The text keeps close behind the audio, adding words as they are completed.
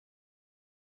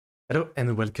Hello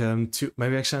and welcome to my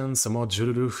reaction, some more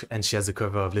Jururu, and she has a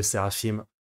cover of *르세라핌*,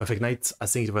 Perfect Night. I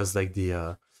think it was like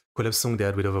the collab song they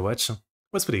had with Overwatch. It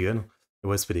was pretty good. It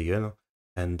was pretty good.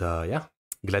 And yeah,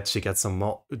 glad she got some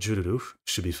more Jururu.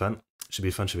 Should be fun. Should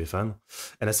be fun, should be fun.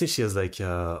 And I see she has like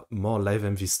more live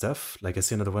MV stuff. Like I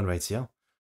see another one right here.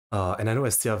 And I know I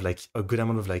still have like a good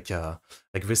amount of like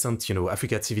recent, you know,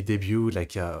 Africa TV debut,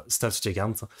 like stuff to check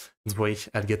out. Don't worry,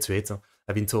 I'll get to it.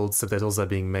 I've been told subtitles are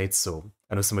being made, so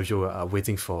I know some of you are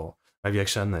waiting for my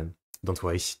reaction, and don't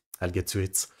worry, I'll get to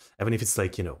it. Even if it's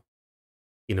like, you know,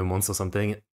 in a month or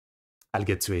something, I'll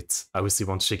get to it. I obviously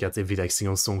want to check out every like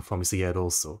single song from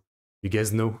Isegeaidol, so you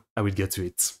guys know I will get to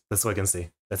it. That's all I can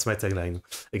say. That's my tagline.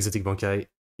 ExoticBankai,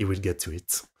 you will get to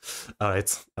it.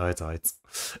 Alright.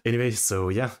 Anyway, so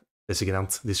yeah, let's check it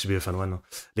out. This should be a fun one.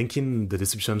 Link in the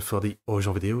description for the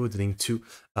original video, the link to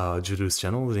Jururu's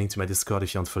channel, the link to my Discord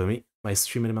if you want to follow me, my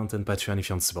stream element and Patreon if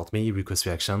you want to support me, request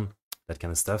reaction, that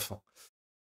kind of stuff.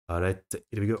 Alright,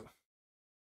 here we go.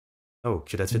 Oh,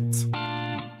 cute outfit.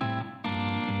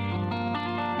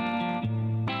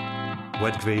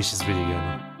 White grayish is really good.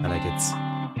 I like it.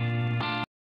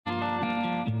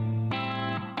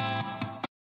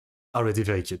 Already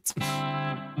very cute.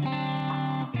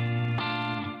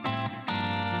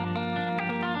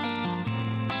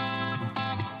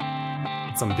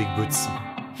 Some big boots.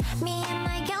 Me and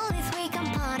my girl this week can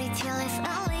party till it's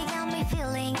early, got me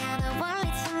feeling out of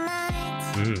world tonight.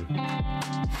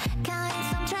 Counting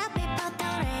some traffic, but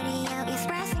the radio is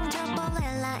pressing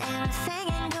Jobolella and we're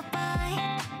saying goodbye.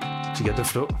 She got the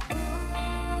flow.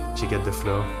 She got the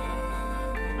flow.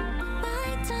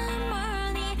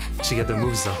 She got the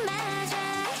moves though.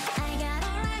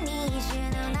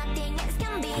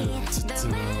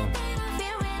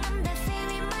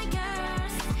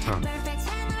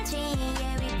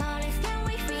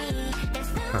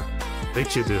 Very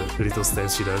cute, the little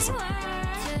stance she does. I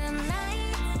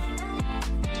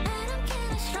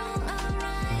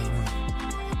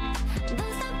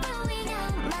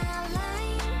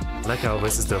like how her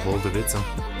voice is evolved a bit.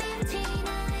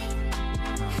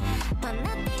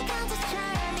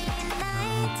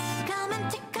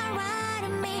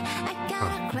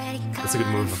 That's a good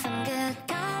move.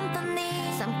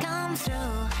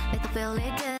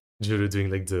 Jururu doing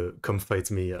like the come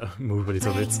fight me move a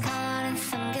little bit.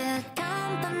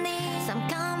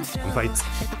 Come fight.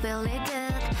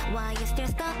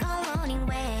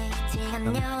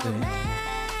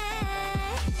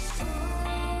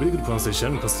 Really good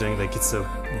pronunciation considering like it's a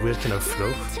weird kind of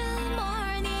flow.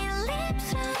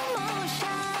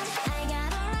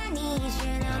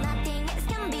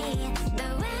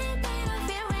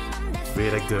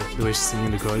 Really like the way she's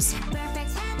singing the chorus.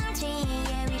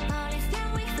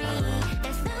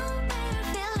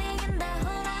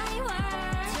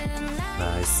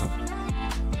 Nice.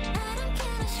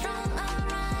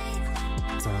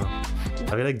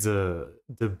 I really like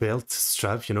the belt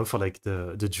strap, you know, for like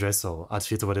the dress or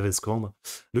outfit or whatever it's called.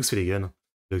 Looks really good.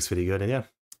 Looks really good. And yeah,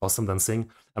 awesome dancing.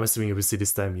 I'm assuming obviously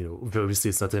this time, you know, obviously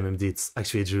it's not MMD, it's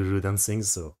actually Jururu dancing.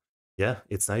 So yeah,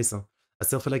 it's nice. I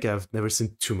still feel like I've never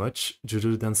seen too much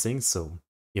Jururu dancing. So,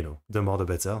 you know, the more the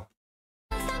better.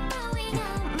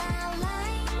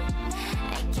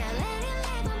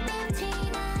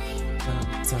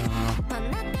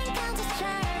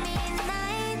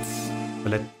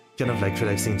 But like, kind of like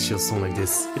relaxing chill song like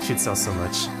this, it fits her so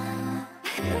much.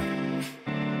 Yeah.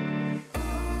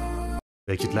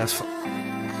 Very cute laugh.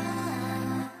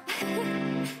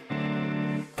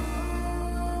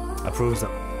 Approved.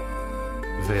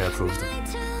 Very approved.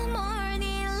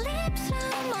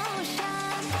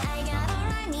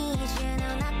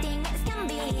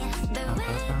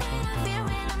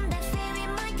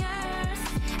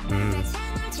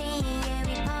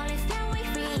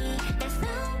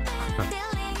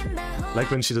 Like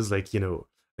when she does like, you know,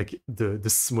 like the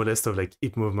smallest of like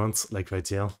hip movements, like right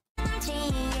here.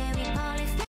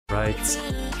 Right.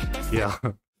 Yeah.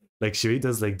 Like she really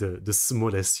does like the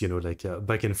smallest, you know, like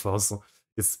back and forth.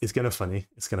 It's kind of funny.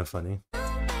 It's kind of funny.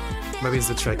 Maybe it's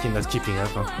the tracking not keeping up.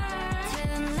 Huh?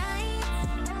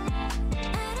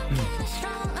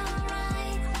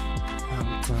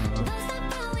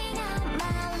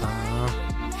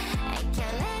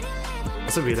 I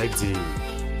also really like the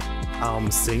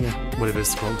arm thing, whatever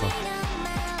it's called.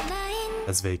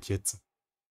 That's very cute.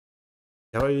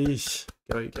 Kawaii.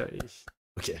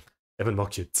 Okay, even more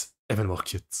cute. Even more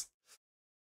cute.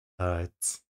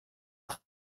 Alright.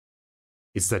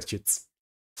 It's that cute.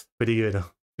 Pretty good.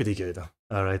 Pretty good.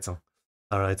 Alright.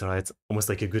 Almost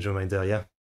like a good reminder, yeah.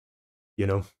 You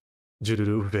know,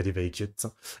 Jururu, very, very cute.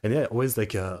 And yeah, always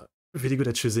like really good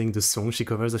at choosing the song she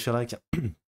covers, I feel like.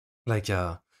 Like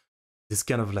this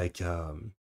kind of like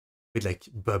with like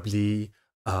bubbly,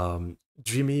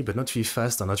 dreamy, but not really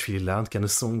fast or not really loud kind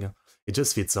of song. It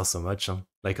just fits her so much,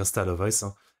 like her style of voice.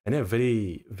 And yeah,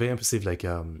 very, very impressive, like,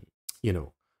 you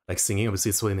know, like singing. Obviously,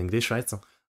 it's all in English, right?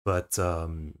 But,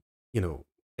 you know,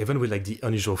 even with like the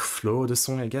unusual flow of the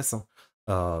song, I guess,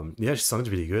 yeah, she sounded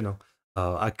really good.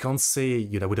 I can't say,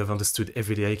 you know, I would have understood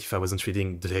every lyric if I wasn't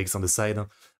reading the lyrics on the side,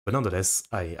 but nonetheless,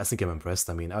 I think I'm impressed.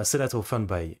 I mean, I say that all fun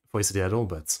by for ExoticBankai,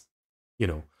 but, you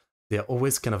know, they're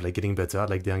always kind of like getting better,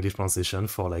 like the English pronunciation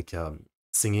for like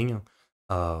singing.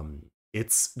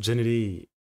 It's generally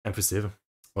impressive.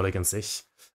 All I can say.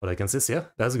 All I can say is, yeah,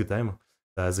 that's a good time.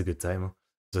 That's a good time.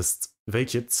 Just very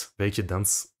cute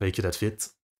dance, very cute outfit,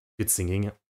 good singing,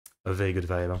 a very good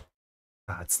vibe.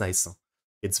 Ah, it's nice.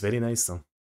 It's very nice. All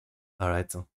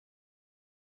right.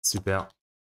 Super.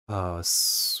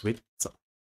 Sweet.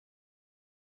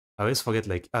 I always forget,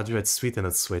 like, how do you write sweet and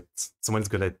not sweat? Someone's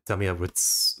gonna tell me I wrote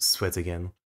sweat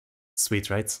again. Sweet,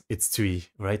 right? It's 2E,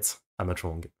 right? I'm not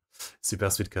wrong. Super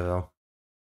sweet cover.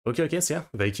 Okay, so yeah,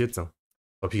 very cute.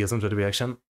 Hope you guys enjoyed the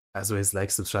reaction. As always,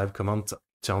 like, subscribe, comment,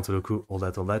 channel to look, all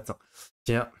that.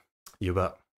 Yeah,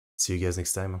 yuba. See you guys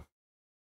next time.